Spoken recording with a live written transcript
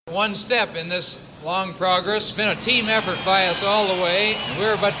One step in this long progress. It's been a team effort by us all the way, and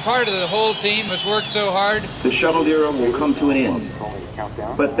we're but part of the whole team that's worked so hard. The shuttle era will come to an end,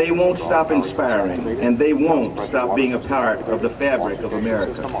 but they won't stop inspiring, and they won't stop being a part of the fabric of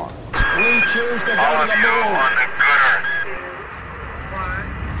America. We choose to go to the moon.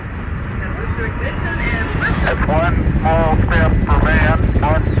 That's one small step for man,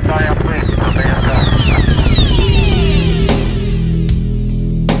 one giant leap for mankind.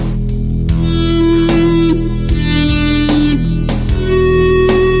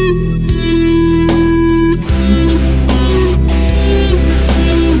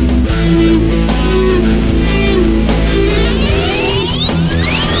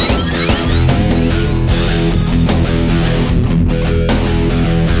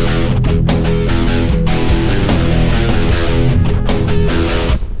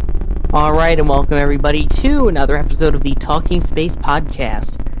 Alright, and welcome everybody to another episode of the Talking Space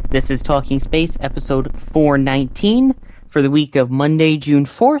Podcast. This is Talking Space episode 419 for the week of Monday, June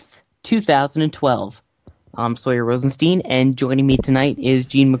 4th, 2012. I'm Sawyer Rosenstein, and joining me tonight is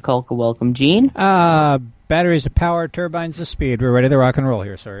Gene Mikulka. Welcome, Gene. Batteries to power, turbines to speed. We're ready to rock and roll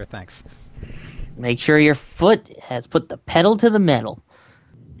here, Sawyer. Thanks. Make sure your foot has put the pedal to the metal.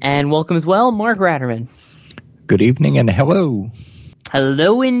 And welcome as well, Mark Ratterman. Good evening and hello.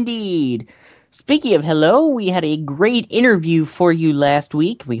 Hello indeed. Speaking of hello, we had a great interview for you last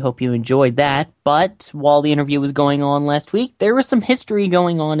week. We hope you enjoyed that. But while the interview was going on last week, there was some history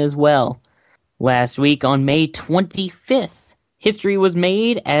going on as well. Last week on May 25th, history was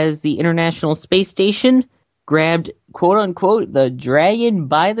made as the International Space Station grabbed, quote-unquote, the dragon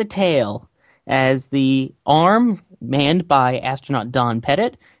by the tail, as the arm, manned by astronaut Don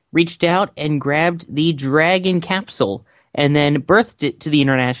Pettit, reached out and grabbed the Dragon capsule and then berthed it to the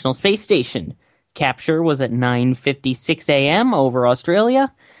International Space Station. Capture was at 9:56 a.m. over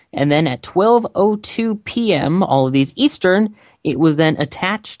Australia, and then at 12:02 p.m., all of these Eastern, it was then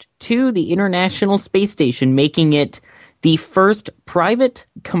attached to the International Space Station, making it the first private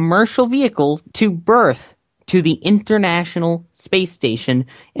commercial vehicle to berth to the International Space Station,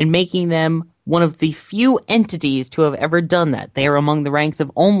 and making them one of the few entities to have ever done that. They are among the ranks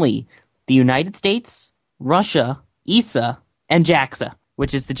of only the United States, Russia, ESA, and JAXA,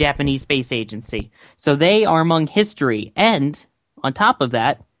 which is the Japanese Space Agency. So they are among history, and on top of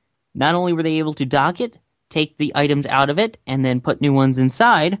that, not only were they able to dock it, take the items out of it, and then put new ones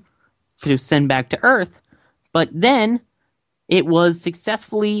inside to send back to Earth, but then it was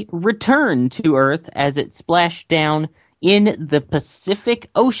successfully returned to Earth as it splashed down in the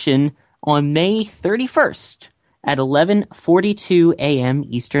Pacific Ocean on May 31st at 11:42 a.m.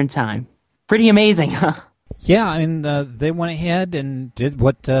 Eastern Time. Pretty amazing, huh? Yeah, I mean, they went ahead and did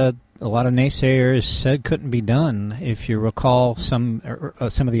what a lot of naysayers said couldn't be done. If you recall, some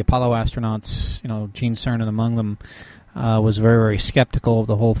of the Apollo astronauts, Gene Cernan among them, was very, very skeptical of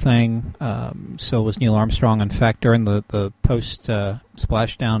the whole thing. So was Neil Armstrong. In fact, during the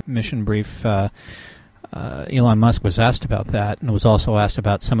post-splashdown mission brief, Elon Musk was asked about that, and was also asked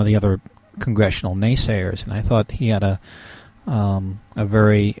about some of the other congressional naysayers. And I thought he had a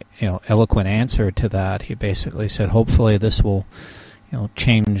very eloquent answer to that. He basically said, hopefully this will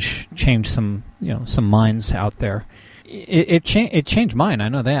change some some minds out there. It changed mine. I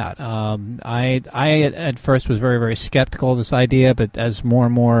know that. I at first was very, very skeptical of this idea, but as more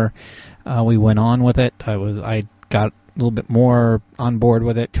and more we went on with it, I got a little bit more on board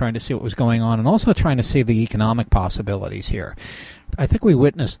with it, trying to see what was going on, and also trying to see the economic possibilities here. I think we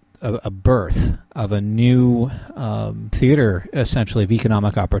witnessed a birth of a new theater, essentially, of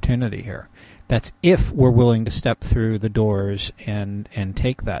economic opportunity here. That's if we're willing to step through the doors and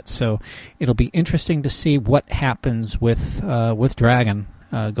take that. So it'll be interesting to see what happens with Dragon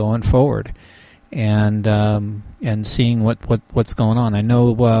going forward, and seeing what's going on. I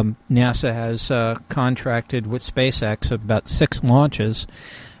know NASA has contracted with SpaceX about 6 launches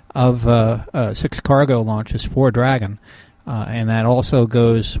of 6 cargo launches for Dragon. And that also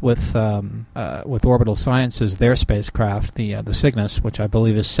goes with Orbital Sciences, their spacecraft, the Cygnus, which I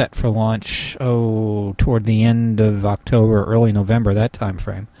believe is set for launch toward the end of October, early November, that time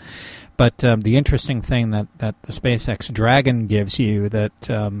frame. But the interesting thing that the SpaceX Dragon gives you that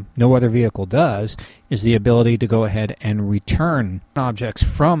no other vehicle does is the ability to go ahead and return objects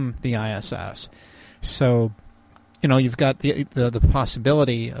from the ISS. So, you've got the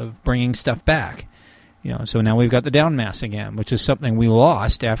possibility of bringing stuff back. So now we've got the down mass again, which is something we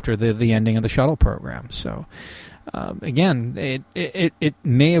lost after the ending of the shuttle program. So again, it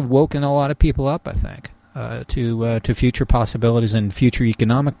may have woken a lot of people up, I think, to future possibilities and future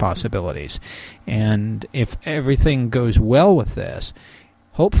economic possibilities. And if everything goes well with this,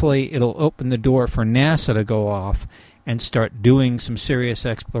 hopefully it'll open the door for NASA to go off and start doing some serious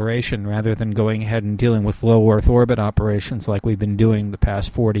exploration rather than going ahead and dealing with low Earth orbit operations like we've been doing the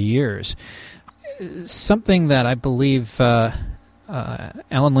past 40 years. Something that I believe Alan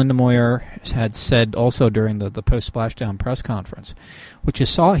Lindemoyer had said also during the post-splashdown press conference, which you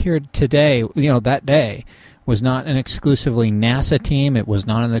saw here today, that day, was not an exclusively NASA team. It was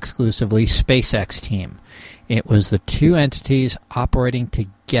not an exclusively SpaceX team. It was the two entities operating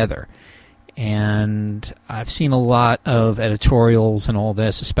together. And I've seen a lot of editorials and all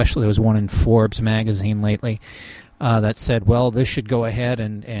this, especially there was one in Forbes magazine lately, that said, well, this should go ahead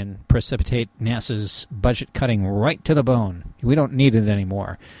and precipitate NASA's budget cutting right to the bone. We don't need it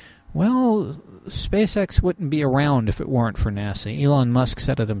anymore. Well, SpaceX wouldn't be around if it weren't for NASA. Elon Musk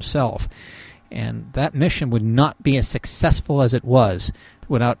said it himself. And that mission would not be as successful as it was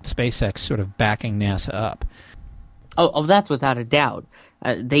without SpaceX sort of backing NASA up. Oh, that's without a doubt.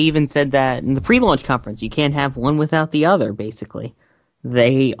 They even said that in the pre-launch conference, you can't have one without the other, basically.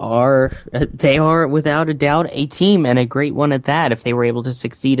 They are without a doubt a team, and a great one at that, if they were able to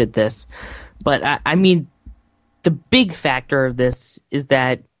succeed at this. But, I mean, the big factor of this is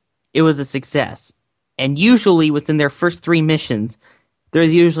that it was a success. And usually within their first 3 missions,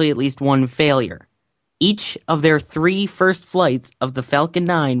 there's usually at least one failure. Each of their 3 first flights of the Falcon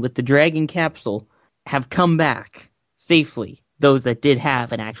 9 with the Dragon capsule have come back safely, those that did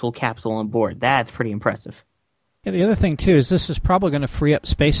have an actual capsule on board. That's pretty impressive. Yeah, the other thing, too, is this is probably going to free up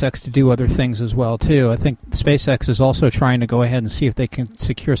SpaceX to do other things as well, too. I think SpaceX is also trying to go ahead and see if they can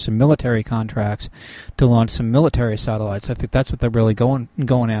secure some military contracts to launch some military satellites. I think that's what they're really going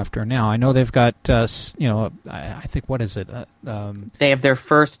after now. I know they've got, I think, what is it? They have their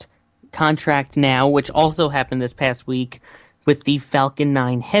first contract now, which also happened this past week with the Falcon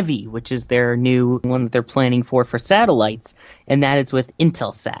 9 Heavy, which is their new one that they're planning for satellites, and that is with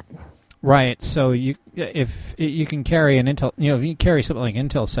Intelsat. Right. So if you can carry an Intel, if you carry something like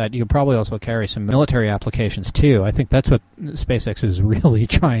Intelsat, you can probably also carry some military applications too. I think that's what SpaceX is really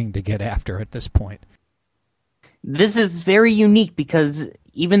trying to get after at this point. This is very unique because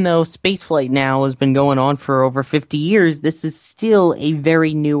even though spaceflight now has been going on for over 50 years, this is still a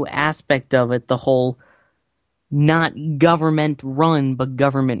very new aspect of it, the whole not government run but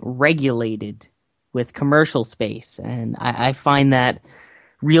government regulated with commercial space. And I find that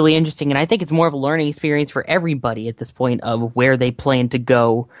really interesting, and I think it's more of a learning experience for everybody at this point of where they plan to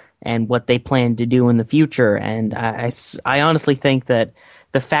go and what they plan to do in the future. And I honestly think that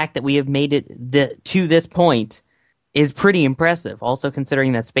the fact that we have made it to this point is pretty impressive, also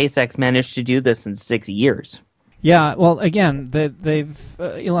considering that SpaceX managed to do this in 6 years. Yeah, well, again,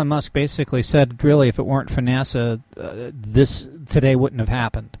 Elon Musk basically said, really, if it weren't for NASA, this today wouldn't have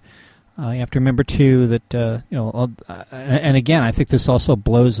happened. You have to remember, too, that, and again, I think this also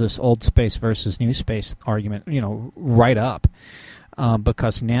blows this old space versus new space argument, right up,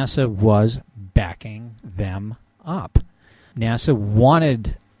 because NASA was backing them up. NASA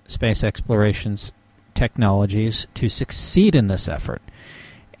wanted space exploration's technologies to succeed in this effort,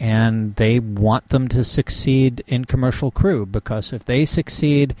 and they want them to succeed in commercial crew, because if they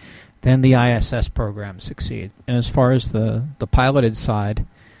succeed, then the ISS program succeeds. And as far as the piloted side,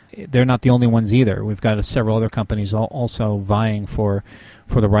 they're not the only ones either. We've got several other companies also vying for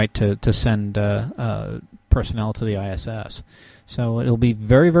the right to send personnel to the ISS. So it'll be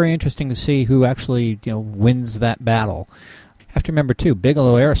very, very interesting to see who actually wins that battle. You have to remember, too,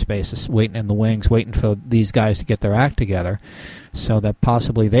 Bigelow Aerospace is waiting in the wings, waiting for these guys to get their act together so that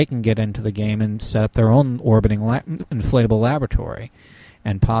possibly they can get into the game and set up their own orbiting inflatable laboratory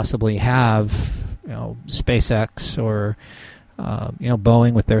and possibly have SpaceX or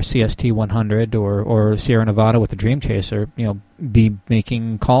Boeing with their CST-100 or Sierra Nevada with the Dream Chaser, be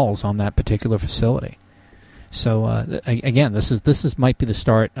making calls on that particular facility. So again, this might be the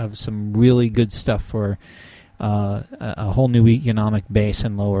start of some really good stuff for a whole new economic base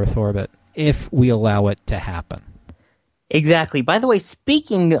in low Earth orbit if we allow it to happen. Exactly. By the way,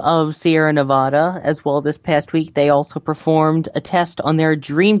 speaking of Sierra Nevada, as well, this past week, they also performed a test on their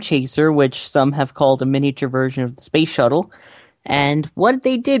Dream Chaser, which some have called a miniature version of the space shuttle. And what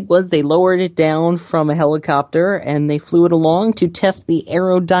they did was they lowered it down from a helicopter and they flew it along to test the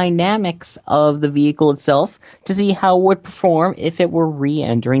aerodynamics of the vehicle itself to see how it would perform if it were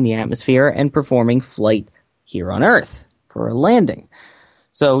re-entering the atmosphere and performing flight here on Earth for a landing.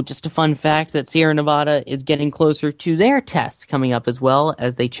 So just a fun fact that Sierra Nevada is getting closer to their tests coming up as well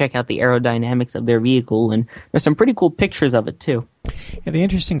as they check out the aerodynamics of their vehicle, and there's some pretty cool pictures of it too. Yeah, the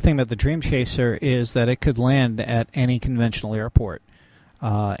interesting thing about the Dream Chaser is that it could land at any conventional airport,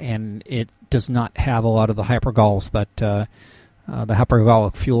 and it does not have a lot of the hypergalls that the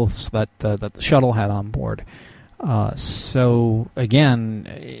hypergolic fuels that the shuttle had on board. So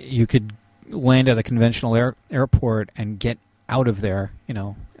again, you could land at a conventional airport and get out of there,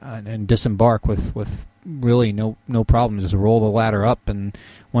 and disembark with really no problem. Just roll the ladder up, and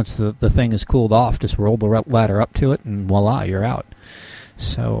once the thing is cooled off, just roll the ladder up to it, and voila, you're out.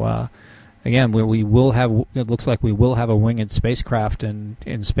 So again, we will have. It looks like we will have a winged spacecraft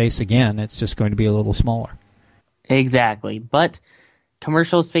in space again. It's just going to be a little smaller. Exactly, but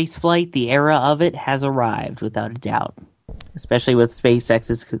commercial space flight, the era of it has arrived without a doubt, especially with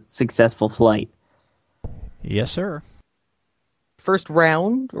SpaceX's successful flight. Yes, sir. First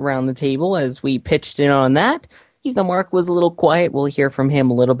round around the table as we pitched in on that. Even though Mark was a little quiet, we'll hear from him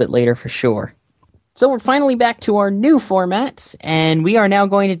a little bit later for sure. So we're finally back to our new format, and we are now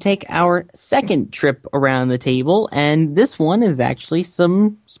going to take our second trip around the table, and this one is actually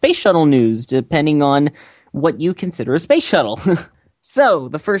some space shuttle news, depending on what you consider a space shuttle. So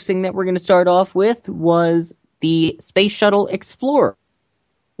the first thing that we're going to start off with was the Space Shuttle Explorer.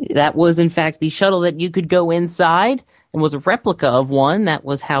 That was, in fact, the shuttle that you could go inside and was a replica of one that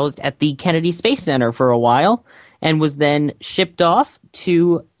was housed at the Kennedy Space Center for a while and was then shipped off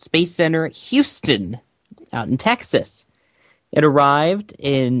to Space Center Houston out in Texas. It arrived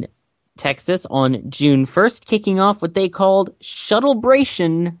in Texas on June 1st, kicking off what they called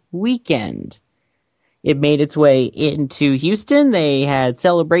Shuttlebration Weekend. It made its way into Houston. They had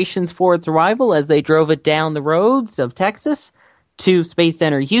celebrations for its arrival as they drove it down the roads of Texas to Space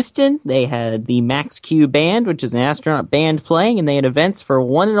Center Houston. They had the Max Q Band, which is an astronaut band, playing, and they had events for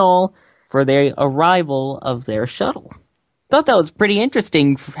one and all for the arrival of their shuttle. Thought that was pretty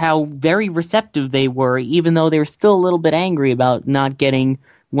interesting how very receptive they were, even though they were still a little bit angry about not getting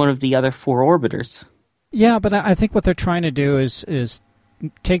one of the other four orbiters. Yeah, but I think what they're trying to do is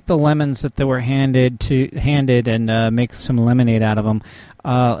take the lemons that they were handed and make some lemonade out of them.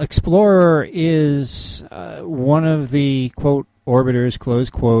 Explorer is one of the, quote, orbiters, close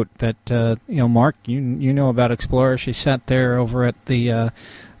quote, that, Mark, you know about Explorer. She sat there over at the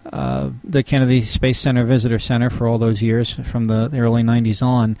Kennedy Space Center Visitor Center for all those years, from the early 90s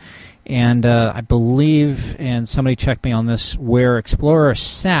on. And I believe, and somebody checked me on this, where Explorer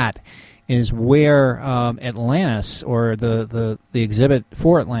sat is where Atlantis, or the exhibit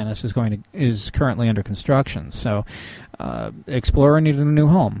for Atlantis, is currently under construction. So Explorer needed a new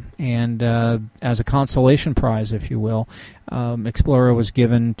home, and as a consolation prize, if you will, Explorer was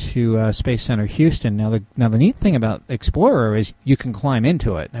given to Space Center Houston. Now the neat thing about Explorer is you can climb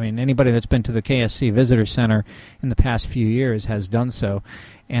into it. I mean, anybody that's been to the KSC Visitor Center in the past few years has done so.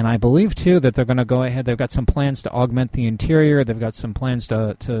 And I believe, too, that they're going to go ahead. They've got some plans to augment the interior. They've got some plans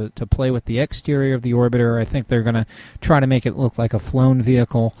to play with the exterior of the orbiter. I think they're going to try to make it look like a flown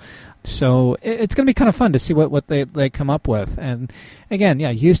vehicle. So it's going to be kind of fun to see what they come up with. And again,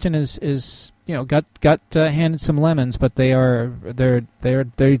 yeah, Houston is got handed some lemons, but they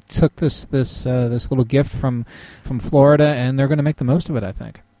took this little gift from Florida, and they're going to make the most of it, I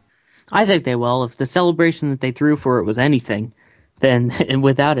think. I think they will. If the celebration that they threw for it was anything, then, and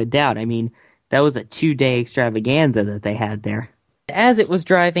without a doubt, I mean, that was a 2-day extravaganza that they had there. As it was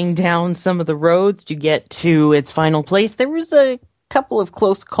driving down some of the roads to get to its final place, there was a couple of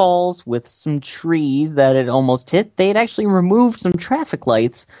close calls with some trees that it almost hit. They had actually removed some traffic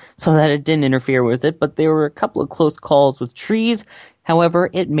lights so that it didn't interfere with it, but there were a couple of close calls with trees.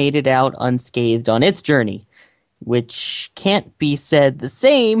 However, it made it out unscathed on its journey, which can't be said the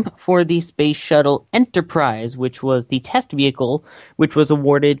same for the Space Shuttle Enterprise, which was the test vehicle which was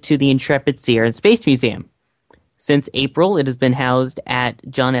awarded to the Intrepid Sea and Space Museum. Since April, it has been housed at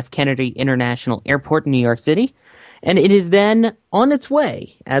John F. Kennedy International Airport in New York City, and it is then on its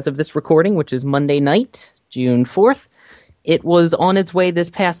way, as of this recording, which is Monday night, June 4th. It was on its way this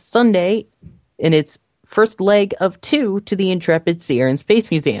past Sunday in its first leg of 2 to the Intrepid Sea and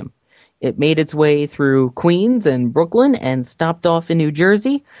Space Museum. It made its way through Queens and Brooklyn and stopped off in New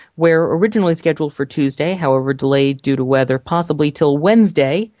Jersey, where originally scheduled for Tuesday, however delayed due to weather, possibly till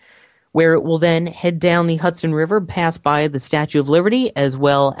Wednesday, where it will then head down the Hudson River, pass by the Statue of Liberty, as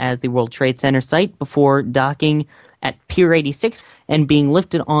well as the World Trade Center site, before docking at Pier 86 and being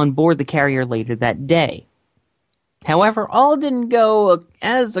lifted on board the carrier later that day. However, all didn't go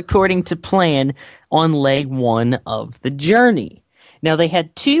as according to plan on leg 1 of the journey. Now, they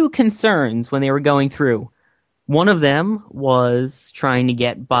had 2 concerns when they were going through. One of them was trying to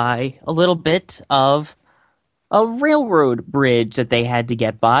get by a little bit of a railroad bridge that they had to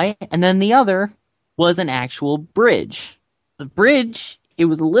get by, and then the other was an actual bridge. The bridge, it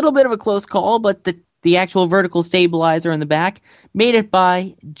was a little bit of a close call, but the actual vertical stabilizer in the back made it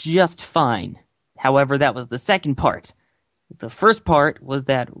by just fine. However, that was the second part. The first part was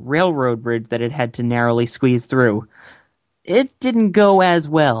that railroad bridge that it had to narrowly squeeze through. It didn't go as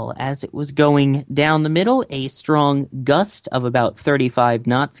well. As it was going down the middle, a strong gust of about 35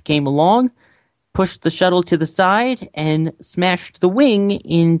 knots came along, pushed the shuttle to the side, and smashed the wing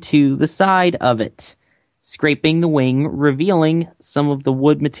into the side of it, scraping the wing, revealing some of the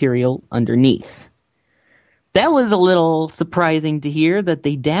wood material underneath. That was a little surprising to hear that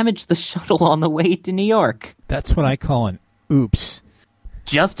they damaged the shuttle on the way to New York. That's what I call an oops.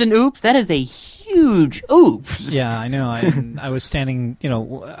 Just an oops? That is a huge oops. Yeah, I know. I was standing,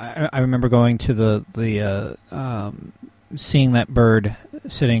 I remember going to the seeing that bird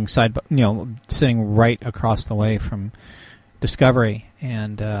sitting sitting right across the way from Discovery,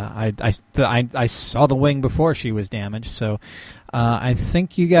 and I saw the wing before she was damaged. So I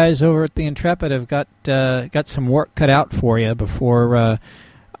think you guys over at the Intrepid have got some work cut out for you before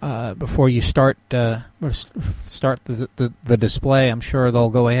you start the display. I'm sure they'll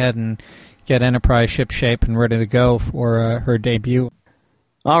go ahead and get Enterprise ship shape and ready to go for her debut.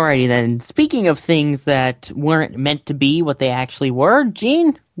 Alrighty then. Speaking of things that weren't meant to be what they actually were,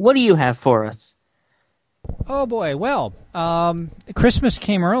 Gene, what do you have for us? Oh boy, well, Christmas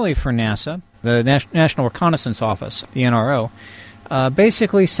came early for NASA. The National Reconnaissance Office, the NRO,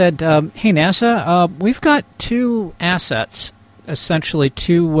 basically said, hey NASA, we've got two assets, essentially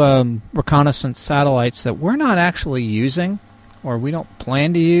two reconnaissance satellites that we're not actually using, or we don't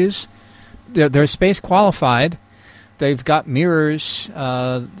plan to use. They're space qualified. They've got mirrors.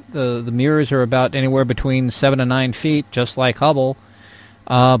 The mirrors are about anywhere between 7 to 9 feet, just like Hubble.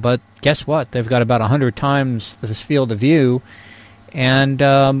 But guess what? They've got about 100 times the field of view, and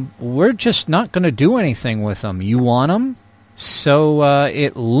we're just not going to do anything with them. You want them? So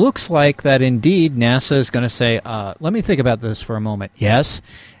it looks like that indeed NASA is going to say, let me think about this for a moment. Yes,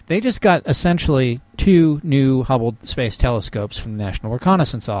 they just got essentially two new Hubble Space Telescopes from the National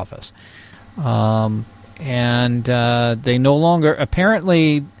Reconnaissance Office. And they no longer,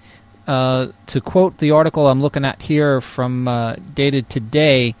 apparently, to quote the article I'm looking at here from dated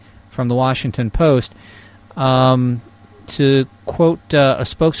today from the Washington Post, to quote a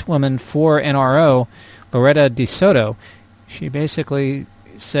spokeswoman for NRO, Loretta DeSoto, she basically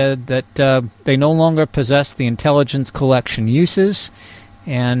said that they no longer possess the intelligence collection uses,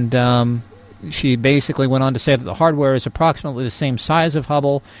 and she basically went on to say that the hardware is approximately the same size of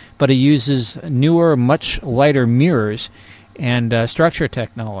Hubble, but it uses newer, much lighter mirrors and structure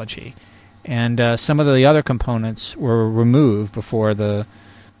technology. And some of the other components were removed before the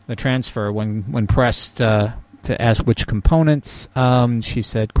transfer. When pressed to ask which components, she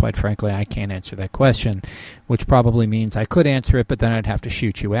said, quite frankly, I can't answer that question, which probably means I could answer it, but then I'd have to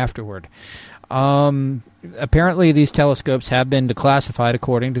shoot you afterward. Apparently, these telescopes have been declassified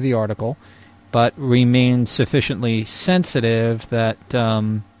according to the article, but remain sufficiently sensitive that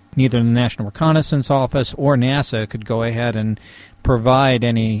neither the National Reconnaissance Office or NASA could go ahead and provide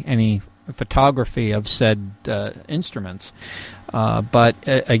any photography of said instruments. But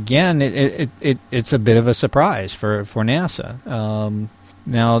again, it's a bit of a surprise for NASA.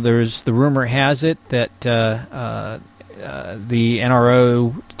 Now, there's the rumor has it that the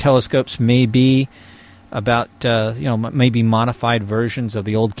NRO telescopes may be about maybe modified versions of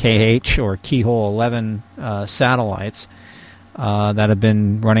the old KH or Keyhole 11 satellites that have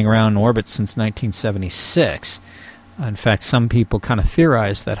been running around in orbit since 1976. In fact, some people kind of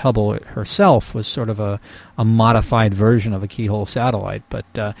theorize that Hubble herself was sort of a modified version of a Keyhole satellite, but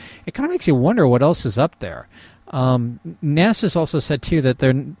it kind of makes you wonder what else is up there. NASA's also said too that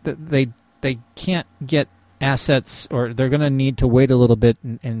they can't get assets, or they're going to need to wait a little bit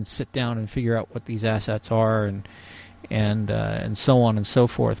and sit down and figure out what these assets are and so on and so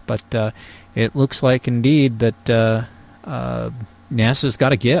forth. But it looks like indeed that NASA's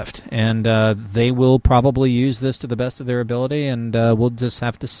got a gift, and they will probably use this to the best of their ability, and we'll just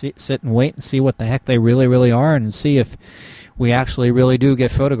have to sit and wait and see what the heck they really, really are, and see if we actually really do get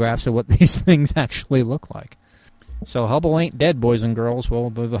photographs of what these things actually look like. So Hubble ain't dead, boys and girls.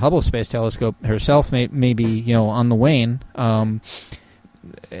 Well, the Hubble Space Telescope herself may be on the wane.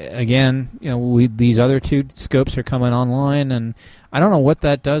 Again, these other two scopes are coming online, and I don't know what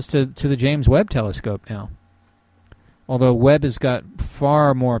that does to the James Webb Telescope now. Although Webb has got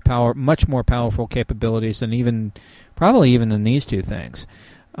far more power, much more powerful capabilities than probably even than these two things.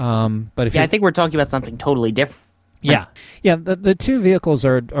 But if I think we're talking about something totally different. Yeah. The two vehicles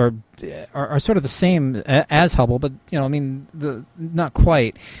are sort of the same as Hubble, but not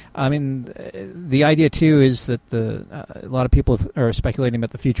quite. I mean, the idea too is that a lot of people are speculating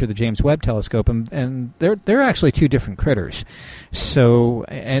about the future of the James Webb Telescope, and they're actually two different critters. So,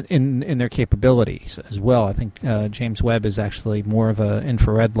 in their capabilities as well, I think James Webb is actually more of an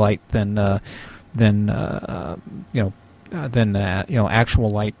infrared light than actual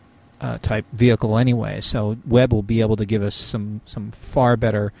light. Type vehicle anyway, so Webb will be able to give us some far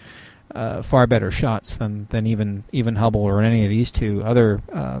better shots than even Hubble or any of these two other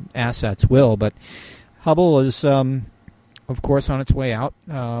assets will. But Hubble is, of course, on its way out.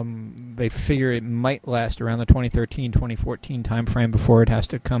 They figure it might last around the 2013-2014 time frame before it has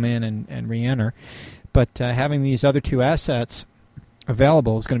to come in and re-enter. But having these other two assets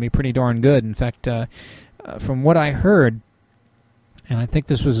available is going to be pretty darn good. In fact, from what I heard, and I think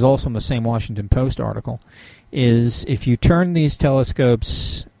this was also in the same Washington Post article, is if you turn these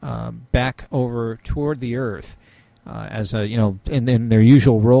telescopes back over toward the Earth as in their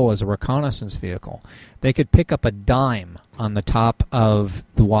usual role as a reconnaissance vehicle, they could pick up a dime on the top of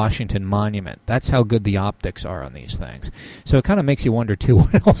the Washington Monument. That's how good the optics are on these things. So it kind of makes you wonder too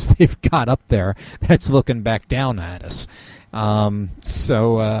what else they've got up there that's looking back down at us.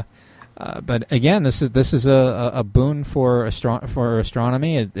 But again, this is a boon for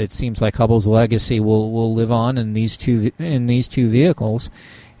astronomy. It seems like Hubble's legacy will live on in these two vehicles,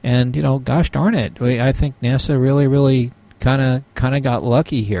 and gosh darn it, I think NASA really kind of got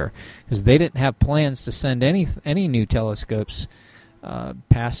lucky here, because they didn't have plans to send any new telescopes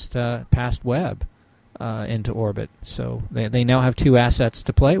past Webb into orbit. So they now have two assets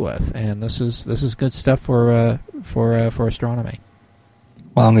to play with, and this is good stuff for astronomy.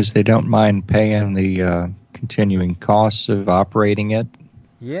 As long as they don't mind paying the continuing costs of operating it.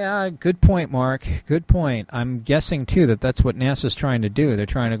 Yeah, good point, Mark. Good point. I'm guessing, too, that's what NASA's trying to do. They're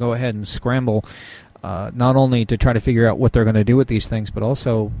trying to go ahead and scramble, not only to try to figure out what they're going to do with these things, but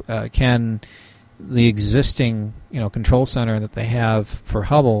also can the existing control center that they have for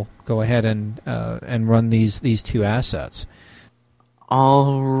Hubble go ahead and run these two assets.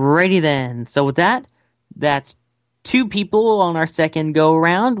 Alrighty then. So with that's two people on our second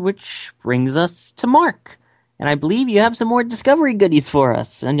go-around, which brings us to Mark. And I believe you have some more Discovery goodies for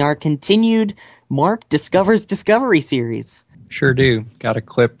us in our continued Mark Discovers Discovery series. Sure do. Got a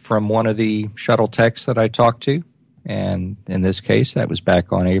clip from one of the shuttle techs that I talked to, and in this case, that was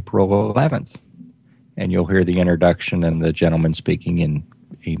back on April 11th. And you'll hear the introduction and the gentleman speaking in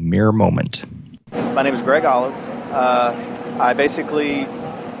a mere moment. My name is Greg Olive.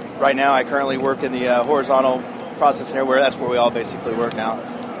 Right now, I currently work in the horizontal process center, where that's where we all basically work now.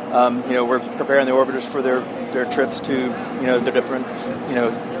 We're preparing the orbiters for their trips to the different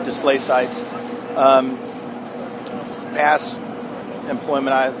display sites. Past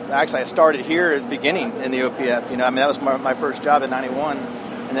employment, I started here at the beginning in the OPF. That was my first job in '91,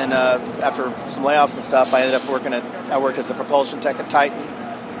 and then after some layoffs and stuff, I ended up I worked as a propulsion tech at Titan.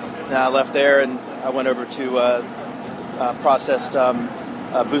 Then I left there and I went over to processed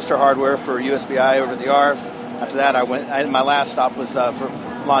booster hardware for USBI over at the ARF. After that, my last stop was for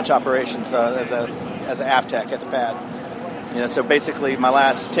launch operations as an aft tech at the pad. So basically, my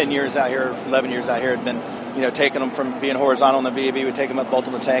last 10 years out here, 11 years out here, had been, taking them from being horizontal in the VAB, we take them up, bolt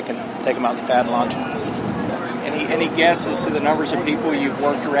them in the tank, and take them out in the pad and launch them. Any guesses to the numbers of people you've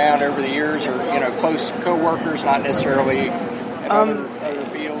worked around over the years, or close co-workers, not necessarily in other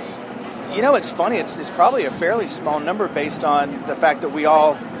fields? It's funny. It's probably a fairly small number based on the fact that we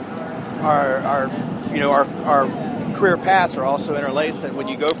all our career paths are also interlaced, and when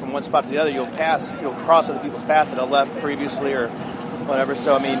you go from one spot to the other, you'll cross other people's paths that have left previously or whatever.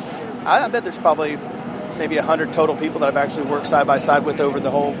 So, I bet there's probably maybe 100 total people that I've actually worked side by side with over the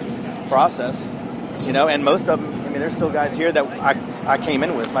whole process, and most of them, there's still guys here that I came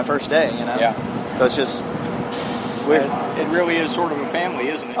in with my first day, Yeah. So it's just weird. It really is sort of a family,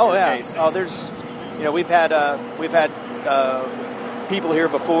 isn't it? Oh, yeah. Case? Oh, there's, we've had people here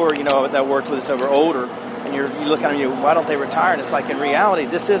before, that worked with us that were older, and you look at them, why don't they retire? And it's like, in reality,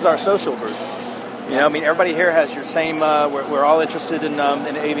 this is our social group. Everybody here has your same, we're all interested in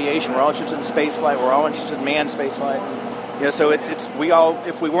aviation, we're all interested in space flight, we're all interested in manned space flight. So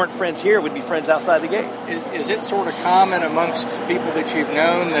if we weren't friends here, we'd be friends outside the gate. Is it sort of common amongst people that you've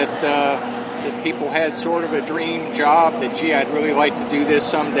known that people had sort of a dream job that, gee, I'd really like to do this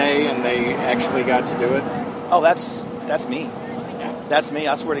someday, and they actually got to do it? Oh, that's me. Yeah. That's me.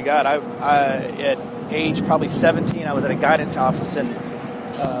 I swear to God. I at age probably 17, I was at a guidance office in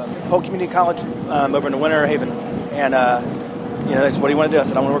Polk Community College over in the Winter Haven, and they said, "What do you want to do?" I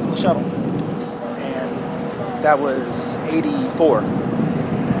said, "I want to work on the shuttle." And that was 84.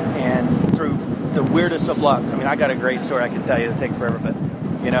 And through the weirdest of luck, I mean, I got a great story I could tell you, it'd take forever, but,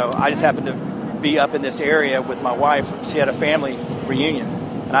 I just happened to be up in this area with my wife. She had a family reunion,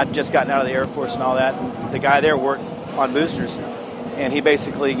 and I'd just gotten out of the Air Force and all that, and the guy there worked on boosters, and he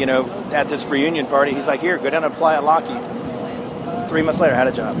basically, at this reunion party, he's like, here, go down and apply at Lockheed. 3 months later, I had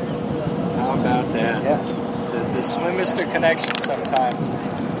a job. How about that? Yeah. The slimmest of connections sometimes.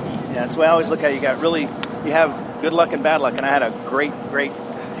 Yeah, that's the way I always look at it. You have good luck and bad luck, and I had a great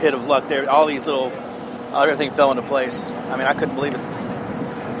hit of luck there. All these everything fell into place. I mean, I couldn't believe it.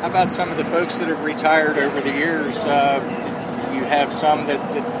 How about some of the folks that have retired over the years? Do you have some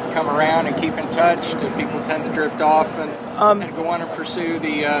that come around and keep in touch? Do people tend to drift off and go on and pursue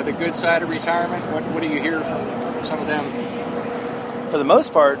the good side of retirement? What do you hear from some of them? For the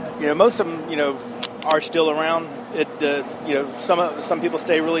most part, most of them, are still around. Some people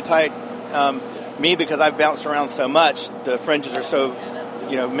stay really tight. Me, because I've bounced around so much, the fringes are so,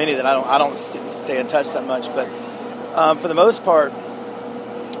 many that I don't stay in touch that much. But for the most part,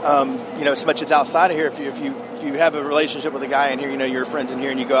 so much it's outside of here. If you have a relationship with a guy in here, your friends in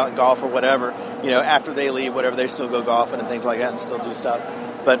here, and you go out and golf or whatever, after they leave, whatever, they still go golfing and things like that and still do stuff.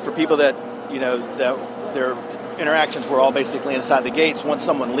 But for people that, that their interactions were all basically inside the gates, once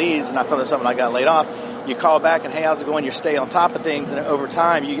someone leaves, and I found this out when I got laid off, you call back and, hey, how's it going? You stay on top of things, and over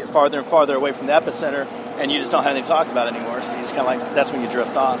time you get farther and farther away from the epicenter, and you just don't have anything to talk about anymore. So you just kind of that's when you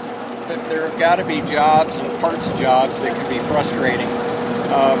drift off. There have got to be jobs and parts of jobs that can be frustrating.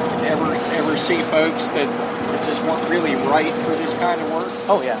 Ever see folks that just weren't really right for this kind of work?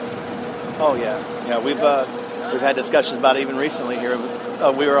 Oh yeah. Yeah, we've had discussions about it even recently here.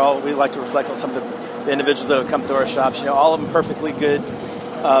 We like to reflect on some of the individuals that have come through our shops. All of them perfectly good,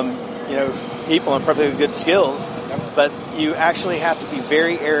 people and perfectly good skills. But you actually have to be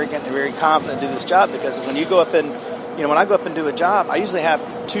very arrogant and very confident to do this job, because when you go up and, when I go up and do a job, I usually have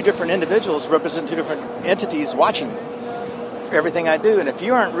two different individuals represent two different entities watching me for everything I do. And if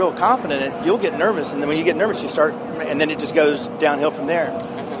you aren't real confident in it, you'll get nervous. And then when you get nervous, you start, and then it just goes downhill from there. And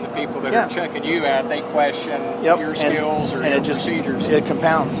then the people that are checking you out, they question your skills or your procedures. It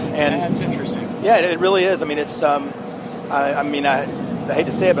compounds. And that's interesting. Yeah, it really is. I mean, it's, I hate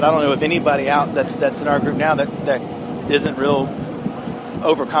to say it, but I don't know of anybody out that's in our group now that isn't real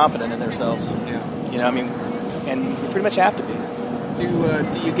overconfident in themselves. Yeah. And you pretty much have to be.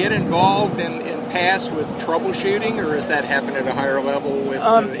 Do you get involved in past with troubleshooting, or does that happen at a higher level with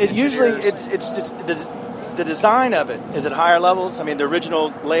it usually it's the design of it is at higher levels. I mean, the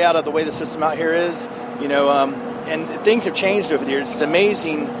original layout of the way the system out here is, and things have changed over the years. It's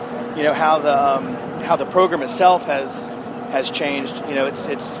amazing, how the program itself has changed.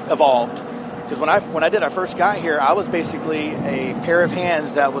 It's evolved. Because when I did our first got here, I was basically a pair of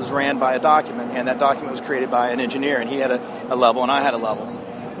hands that was ran by a document, and that document was created by an engineer, and he had a level, and I had a level.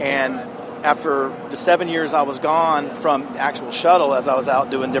 And after the 7 years I was gone from the actual shuttle, as I was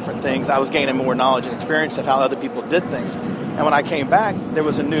out doing different things, I was gaining more knowledge and experience of how other people did things. And when I came back, there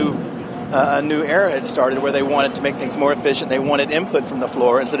was a new era had started where they wanted to make things more efficient. They wanted input from the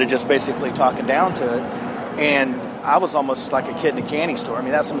floor instead of just basically talking down to it. And I was almost like a kid in a candy store. I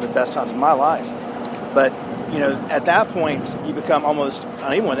mean, that's some of the best times of my life. But, at that point, you become almost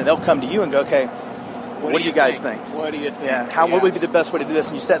uneven, and they'll come to you and go, okay, what do you guys think? What do you think? Yeah, what would be the best way to do this?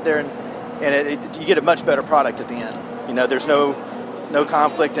 And you sit there, and you get a much better product at the end. There's no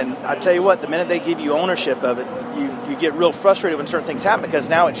conflict. And I tell you what, the minute they give you ownership of it, you get real frustrated when certain things happen, because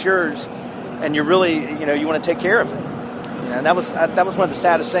now it's yours, and you really, you want to take care of it. And that was one of the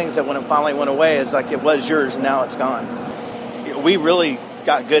saddest things, that when it finally went away, is like it was yours and now it's gone. We really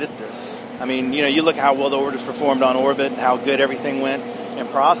got good at this. I mean, you look at how well the orders performed on orbit and how good everything went in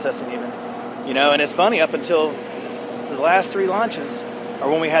processing even. And it's funny, up until the last 3 launches are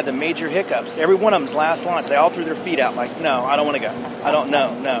when we had the major hiccups. Every one of them's last launch, they all threw their feet out like, no, I don't want to go. I don't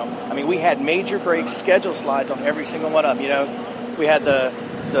know, no. I mean, we had major break schedule slides on every single one of them. We had the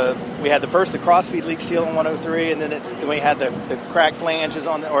crossfeed leak seal on 103, and then we had the cracked flanges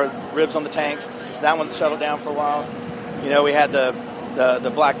or ribs on the tanks. So that one's shuttled down for a while. We had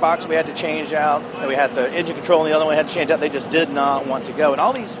the black box we had to change out, and we had the engine control, and the other one had to change out. They just did not want to go, and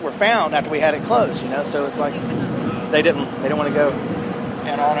all these were found after we had it closed. So it's like they didn't want to go.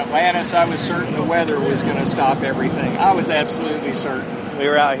 And on Atlantis, I was certain the weather was going to stop everything. I was absolutely certain. We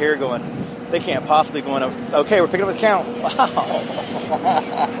were out here going, they can't possibly go on. Okay, we're picking up the count. Wow.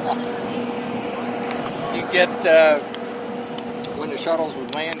 You get when the shuttles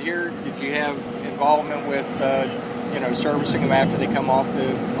would land here, did you have involvement with servicing them after they come off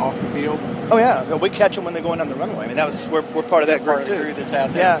the field? Oh yeah, we catch them when they're going down the runway. I mean, we're part of that group too. Crew that's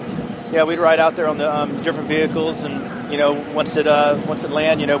out there. Yeah, we'd ride out there on the different vehicles, and once it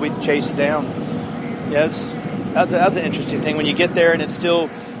land, we'd chase it down. Yeah, that's an interesting thing when you get there, and it's still.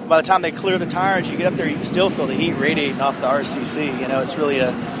 By the time they clear the tires, you get up there, you can still feel the heat radiating off the RCC. It's really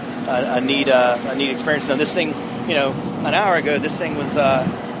a neat experience. Now, this thing, an hour ago, this thing was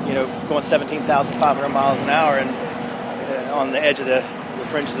going 17,500 miles an hour and on the edge of the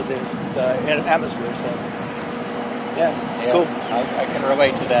fringes of the atmosphere. So. Yeah, it's cool. I can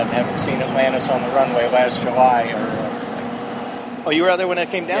relate to that. I haven't seen Atlantis on the runway last July. Oh, you were out there when it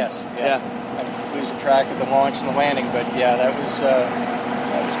came down? Yes. Yeah. I'm losing track of the launch and the landing, but yeah, that was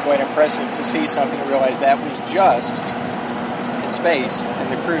quite impressive to see something and realize that was just in space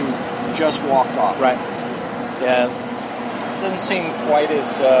and the crew just walked off. Right. Yeah. It doesn't seem quite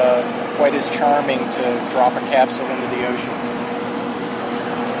as charming to drop a capsule into the ocean.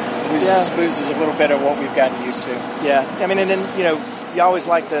 Loses a little bit of what we've gotten used to. Yeah, I mean, and then you always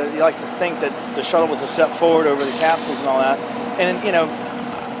like to think that the shuttle was a step forward over the capsules and all that. And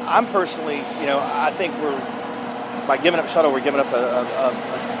I'm personally, I think by giving up shuttle, we're giving up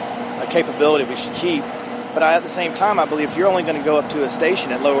a capability we should keep. But at the same time, I believe if you're only going to go up to a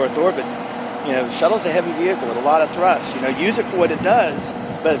station at low Earth orbit, shuttle's a heavy vehicle with a lot of thrust. Use it for what it does.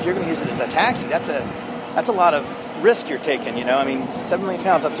 But if you're going to use it as a taxi, that's a lot of risk you're taking, 7 million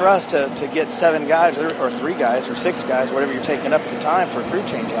pounds of thrust to get 7 guys or 3 guys or 6 guys, whatever you're taking up at the time for a crew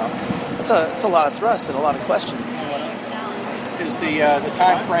change out. It's a lot of thrust and a lot of question. Is the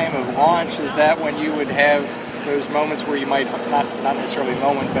time frame of launch, is that when you would have those moments where you might, not necessarily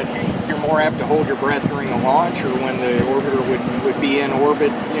moment, but you're more apt to hold your breath during a launch, or when the orbiter would be in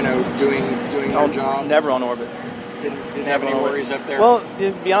orbit, doing their job? Never on orbit. Didn't have any worries up there? Well,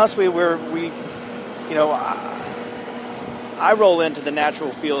 to be honest with you, I roll into the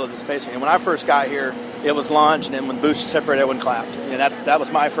natural feel of the space. And when I first got here, it was launch, and then when the booster separated, everyone clapped. That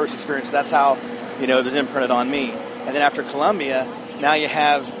was my first experience. That's how, it was imprinted on me. And then after Columbia, now you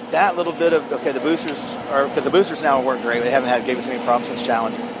have that little bit of, the boosters because the boosters now work great. They haven't gave us any problems since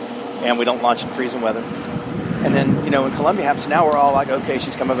Challenger. And we don't launch in freezing weather. And then, when Columbia happens, now we're all like, okay,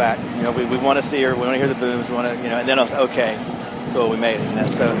 she's coming back. We want to see her. We want to hear the booms. We want to, and then okay, cool, we made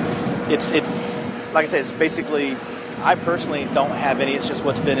it. So it's like I said, it's basically, I personally don't have any. It's just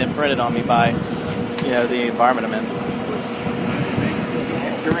what's been imprinted on me by, the environment I'm in.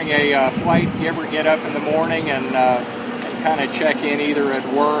 During a flight, you ever get up in the morning and kind of check in either at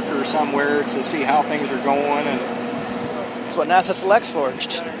work or somewhere to see how things are going? And that's what NASA selects for.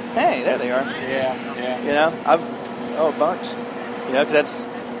 Hey, there they are. Yeah. A bunch. Because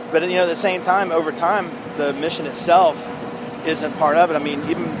but at the same time, over time, the mission itself isn't part of it. I mean,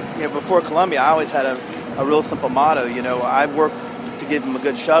 even before Columbia, I always had a real simple motto. I work to give them a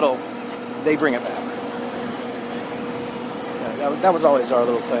good shuttle. They bring it back. So that was always our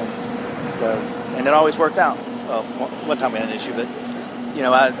little thing. So, and it always worked out. Well, one time we had an issue, but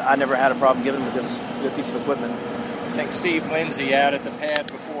I never had a problem giving them a good piece of equipment. I think Steve Lindsay out at the pad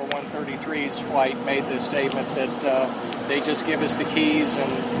before 133's flight made the statement that they just give us the keys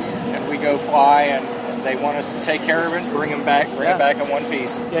and we go fly, and they want us to take care of it, bring it back in one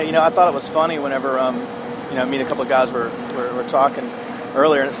piece. Yeah, I thought it was funny whenever me and a couple of guys were talking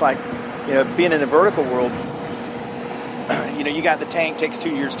earlier, and it's like, being in the vertical world, you got the tank, takes 2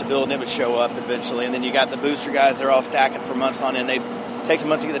 years to build, and it would show up eventually, and then you got the booster guys, they're all stacking for months on end. It takes a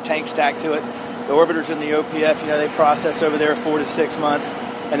month to get the tank stacked to it. The orbiters in the OPF, they process over there 4 to 6 months,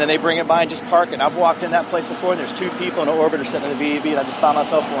 and then they bring it by and just park it. And I've walked in that place before, and there's 2 people in an orbiter sitting in the VEB, and I just found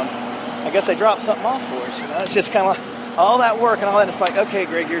myself going, I guess they dropped something off for us. It's just kind of like all that work and all that. It's like, okay,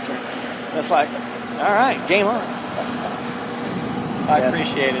 Greg, your turn. And it's like, all right, game on. I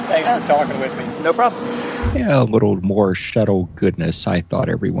appreciate it. Thanks for talking with me. No problem. Yeah, a little more shuttle goodness I thought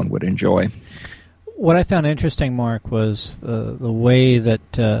everyone would enjoy. What I found interesting, Mark, was the way that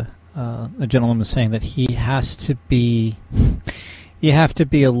the gentleman was saying that you have to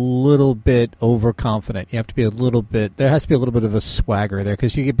be a little bit overconfident. You have to be there has to be a little bit of a swagger there,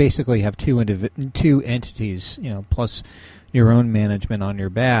 because you basically have two entities, plus your own management on your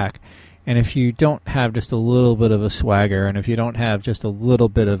back. And if you don't have just a little bit of a swagger, and if you don't have just a little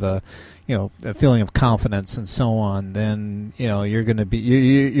bit of a feeling of confidence and so on, then you're going to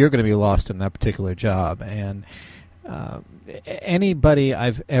be lost in that particular job. And anybody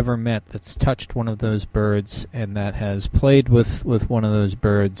I've ever met that's touched one of those birds and that has played with one of those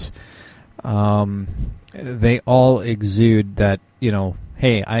birds, they all exude that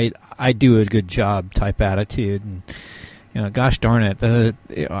hey, I do a good job type attitude. And gosh darn it,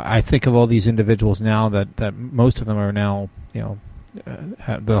 I think of all these individuals now that most of them are now,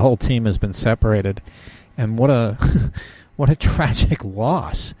 the whole team has been separated, and what a tragic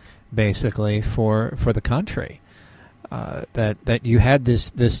loss basically, for the country. That you had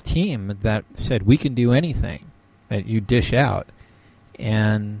this team that said we can do anything that you dish out,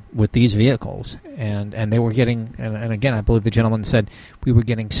 and with these vehicles, and they were getting, and again, I believe the gentleman said we were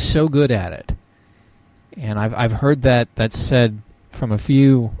getting so good at it, and I've heard that said from a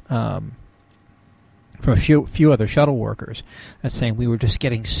few other shuttle workers, that's saying we were just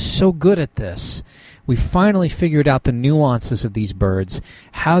getting so good at this. We finally figured out the nuances of these birds,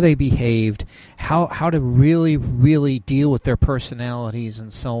 how they behaved, how to really, really deal with their personalities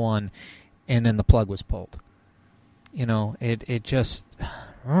and so on, and then the plug was pulled. It just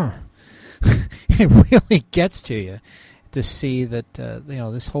it really gets to you to see that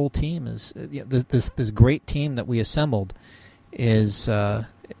this whole team is this great team that we assembled is no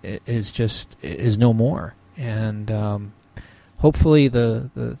more, and hopefully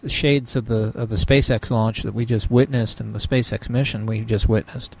the shades of the SpaceX launch that we just witnessed and the SpaceX mission we just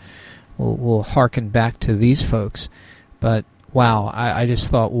witnessed will harken back to these folks. But wow, I just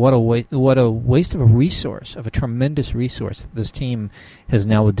thought what a waste of a resource, of a tremendous resource. This team has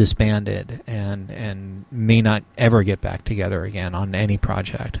now disbanded and may not ever get back together again on any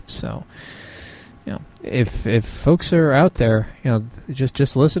project. So, if folks are out there,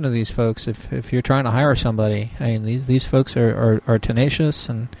 just listen to these folks. If you're trying to hire somebody, I mean, these folks are tenacious,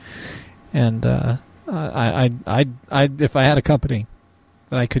 and I if I had a company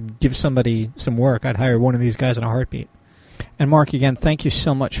that I could give somebody some work, I'd hire one of these guys in a heartbeat. And Mark, again, thank you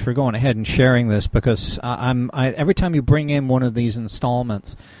so much for going ahead and sharing this, because every time you bring in one of these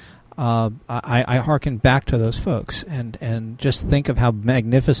installments, I hearken back to those folks and just think of how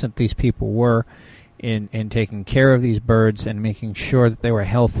magnificent these people were in taking care of these birds and making sure that they were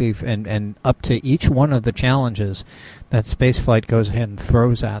healthy and up to each one of the challenges that spaceflight goes ahead and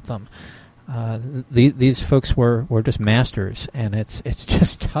throws at them. These folks were just masters, and it's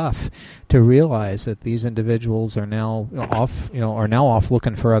just tough to realize that these individuals are now off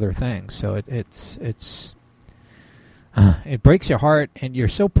looking for other things. So it breaks your heart, and you're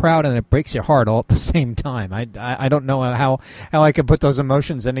so proud, and it breaks your heart all at the same time. I don't know how I could put those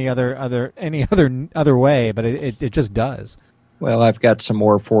emotions any other way, but it just does. Well, I've got some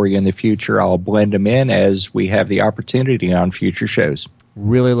more for you in the future. I'll blend them in as we have the opportunity on future shows.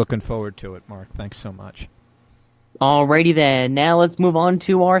 Really looking forward to it, Mark. Thanks so much. Alrighty then, now let's move on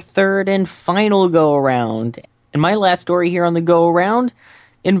to our third and final go-around. And my last story here on the go-around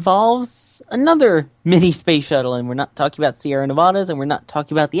involves another mini space shuttle, and we're not talking about Sierra Nevadas, and we're not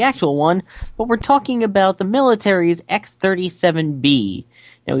talking about the actual one, but we're talking about the military's X-37B.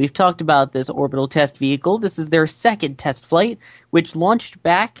 Now, we've talked about this orbital test vehicle. This is their second test flight, which launched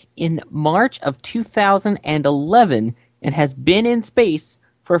back in March of 2011 and has been in space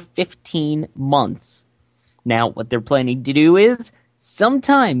for 15 months. Now, what they're planning to do is,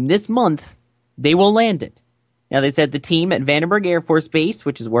 sometime this month, they will land it. Now, they said the team at Vandenberg Air Force Base,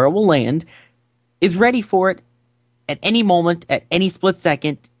 which is where it will land, is ready for it at any moment, at any split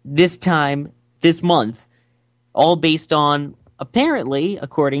second, this time, this month, all based on, apparently,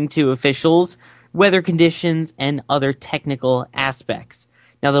 according to officials, weather conditions and other technical aspects.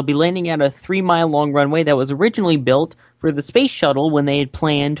 Now, they'll be landing at a 3-mile-long runway that was originally built for the space shuttle when they had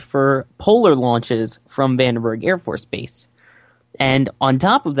planned for polar launches from Vandenberg Air Force Base. And on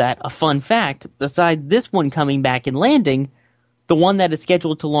top of that, a fun fact, besides this one coming back and landing, the one that is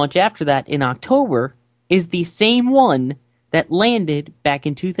scheduled to launch after that in October is the same one that landed back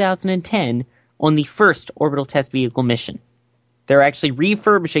in 2010 on the first orbital test vehicle mission. They're actually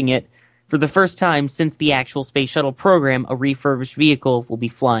refurbishing it for the first time since the actual space shuttle program. A refurbished vehicle will be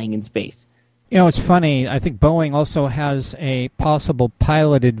flying in space. It's funny. I think Boeing also has a possible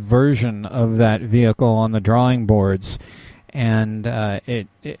piloted version of that vehicle on the drawing boards. And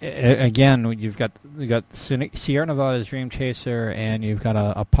again, you've got Sierra Nevada's Dream Chaser, and you've got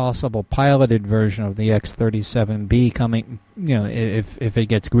a possible piloted version of the X-37B coming. If it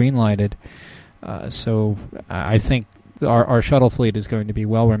gets green-lighted. So I think our shuttle fleet is going to be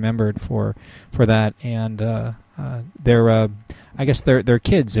well remembered for that, and their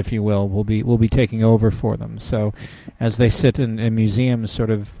kids, if you will be taking over for them. So as they sit in museums,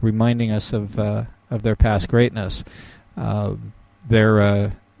 sort of reminding us of their past greatness.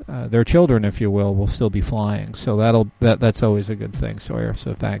 Their children, if you will still be flying. So that's always a good thing, Sawyer.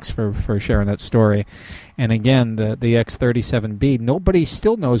 So thanks for sharing that story. And again, the X-37B, nobody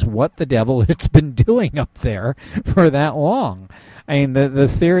still knows what the devil it's been doing up there for that long. I mean, the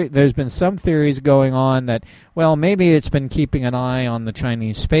theory, there's been some theories going on that, well, maybe it's been keeping an eye on the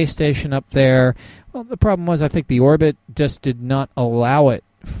Chinese space station up there. Well, the problem was, I think the orbit just did not allow it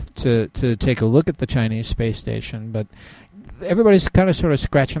to take a look at the Chinese space station, but everybody's kind of sort of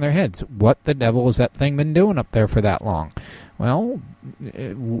scratching their heads. What the devil has that thing been doing up there for that long? Well,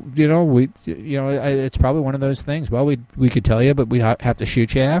 it's probably one of those things. Well, we could tell you, but we'd have to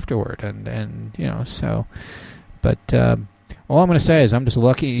shoot you afterward, and so. But all I'm going to say is I'm just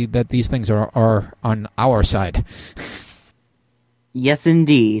lucky that these things are on our side. Yes,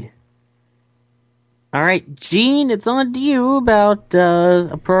 indeed. All right, Gene, it's on to you about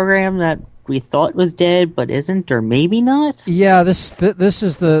a program that we thought was dead, but isn't, or maybe not. Yeah, this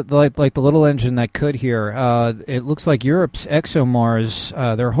is the little engine that could here. It looks like Europe's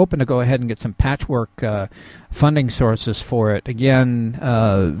ExoMars. They're hoping to go ahead and get some patchwork funding sources for it.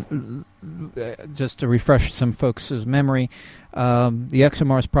 Again, just to refresh some folks' memory, the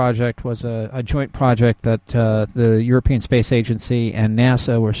ExoMars project was a joint project that the European Space Agency and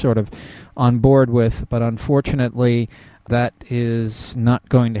NASA were sort of on board with, but unfortunately, that is not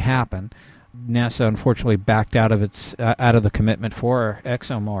going to happen. NASA unfortunately backed out of the commitment for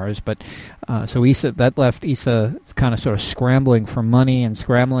ExoMars, but so ESA, that left ESA kind of sort of scrambling for money and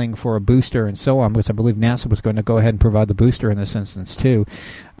scrambling for a booster and so on, because I believe NASA was going to go ahead and provide the booster in this instance too.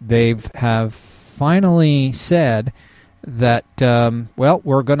 They have finally said that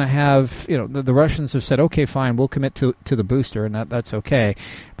we're going to have, the Russians have said, okay, fine, we'll commit to the booster, and that's okay.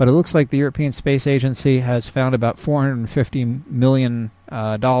 But it looks like the European Space Agency has found about $450 million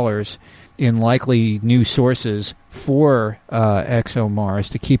in likely new sources for ExoMars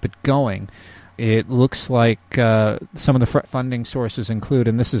to keep it going. It looks like some of the funding sources include,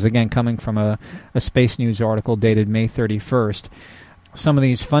 and this is again coming from a Space News article dated May 31st, some of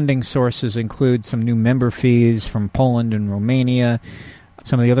these funding sources include some new member fees from Poland and Romania.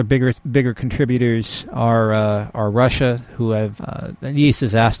 Some of the other bigger contributors are Russia, who have ESA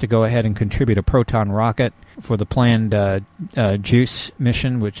is asked to go ahead and contribute a Proton rocket for the planned JUICE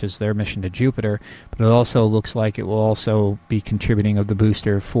mission, which is their mission to Jupiter. But it also looks like it will also be contributing of the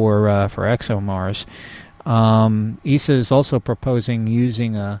booster for ExoMars. ESA is also proposing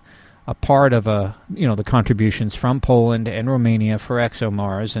using a part of the contributions from Poland and Romania for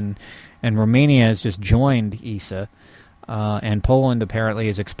ExoMars, and Romania has just joined ESA. And Poland apparently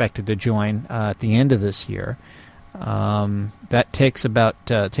is expected to join at the end of this year. That takes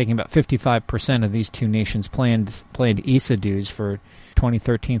taking about 55% of these two nations' planned ESA dues for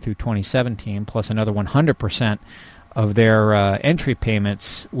 2013 through 2017, plus another 100% of their entry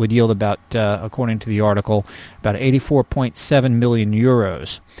payments would yield about, according to the article, about 84.7 million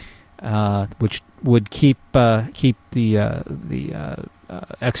euros, which would keep the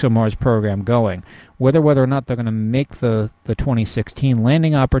ExoMars program going. Whether or not they're going to make the 2016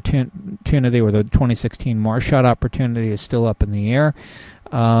 landing opportunity or the 2016 Mars shot opportunity is still up in the air.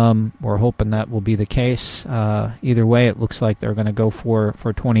 We're hoping that will be the case. Either way, it looks like they're going to go for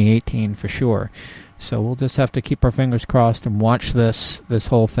 2018 for sure. So we'll just have to keep our fingers crossed and watch this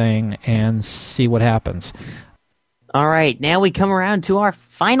whole thing and see what happens. All right, now we come around to our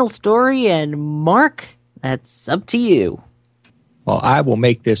final story, and Mark, that's up to you. Well, I will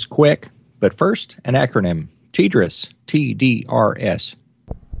make this quick, but first, an acronym, TDRS, TDRS,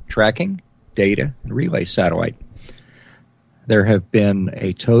 Tracking, Data, and Relay Satellite. There have been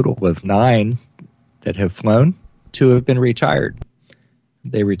a total of 9 that have flown. 2 have been retired.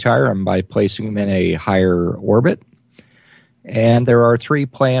 They retire them by placing them in a higher orbit, and there are 3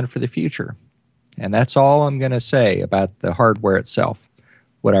 planned for the future. And that's all I'm going to say about the hardware itself.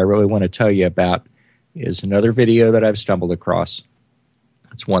 What I really want to tell you about is another video that I've stumbled across.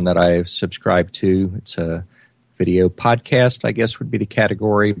 It's one that I've subscribed to. It's a video podcast, I guess would be the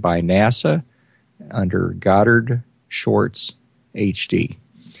category, by NASA under Goddard Shorts HD.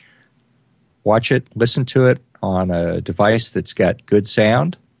 Watch it, listen to it on a device that's got good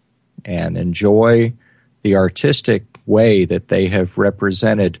sound, and enjoy the artistic way that they have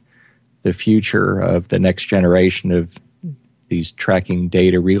represented the future of the next generation of these tracking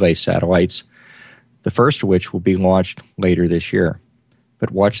data relay satellites, the first of which will be launched later this year.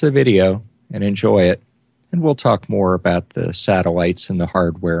 But watch the video and enjoy it, and we'll talk more about the satellites and the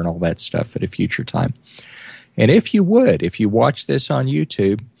hardware and all that stuff at a future time. And if you watch this on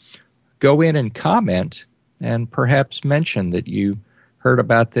YouTube, go in and comment and perhaps mention that you heard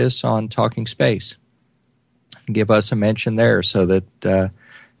about this on Talking Space. Give us a mention there so that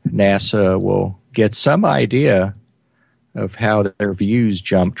NASA will get some idea of how their views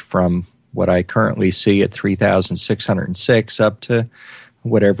jumped from what I currently see at 3,606 up to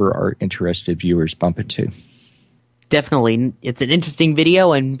whatever our interested viewers bump it to. Definitely. It's an interesting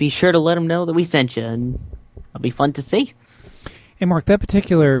video, and be sure to let them know that we sent you, and it'll be fun to see. Hey, Mark, that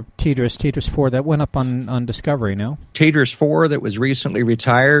particular TDRS 4, that went up on Discovery, no? TDRS 4 that was recently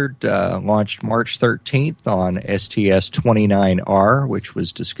retired launched March 13th on STS-29R, which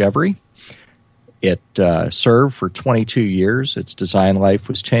was Discovery. It served for 22 years. Its design life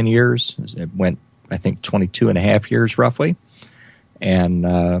was 10 years. It went, I think, 22 and a half years roughly. And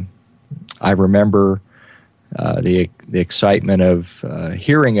I remember the excitement of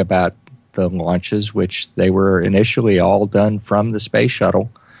hearing about the launches, which they were initially all done from the space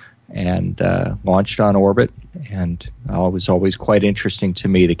shuttle and launched on orbit. And it was always quite interesting to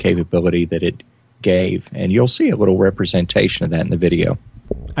me, the capability that it gave. And you'll see a little representation of that in the video.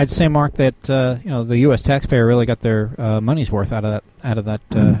 I'd say, Mark, that the U.S. taxpayer really got their money's worth out of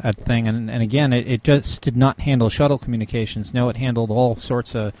that thing. And again, it just did not handle shuttle communications. No, it handled all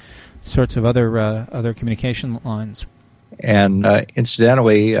sorts of other communication lines. And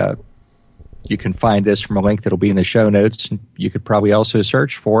incidentally, you can find this from a link that'll be in the show notes. You could probably also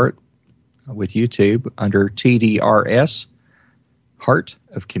search for it with YouTube under TDRS, Heart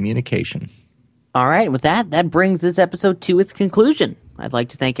of Communication. All right, with that brings this episode to its conclusion. I'd like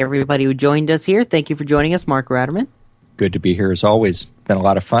to thank everybody who joined us here. Thank you for joining us, Mark Ratterman. Good to be here as always. Been a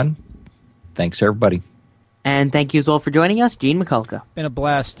lot of fun. Thanks, everybody. And thank you as well for joining us, Gene Mikulka. Been a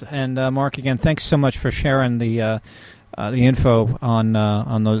blast. And Mark, again, thanks so much for sharing the info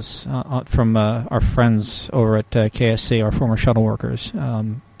on those from our friends over at KSC, our former shuttle workers.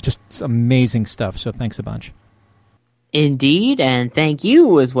 Just amazing stuff. So thanks a bunch. Indeed, and thank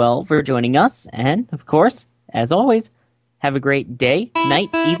you as well for joining us. And, of course, as always, have a great day, night,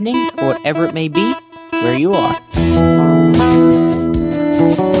 evening, or whatever it may be, where you are.